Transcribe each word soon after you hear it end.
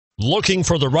Looking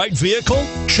for the right vehicle?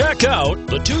 Check out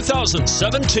the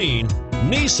 2017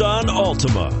 Nissan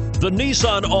Altima. The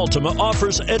Nissan Altima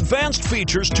offers advanced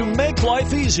features to make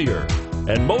life easier,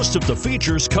 and most of the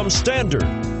features come standard.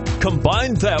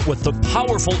 Combine that with the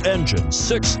powerful engine,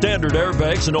 6 standard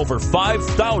airbags, and over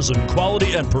 5,000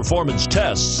 quality and performance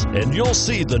tests, and you'll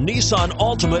see the Nissan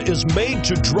Altima is made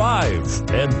to drive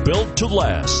and built to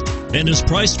last, and is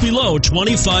priced below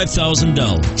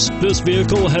 $25,000. This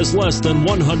vehicle has less than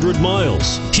 100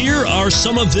 miles. Here are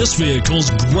some of this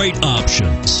vehicle's great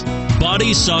options: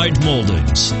 body side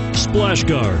moldings, splash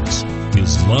guards.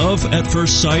 Is love at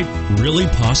first sight really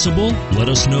possible? Let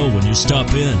us know when you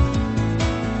stop in.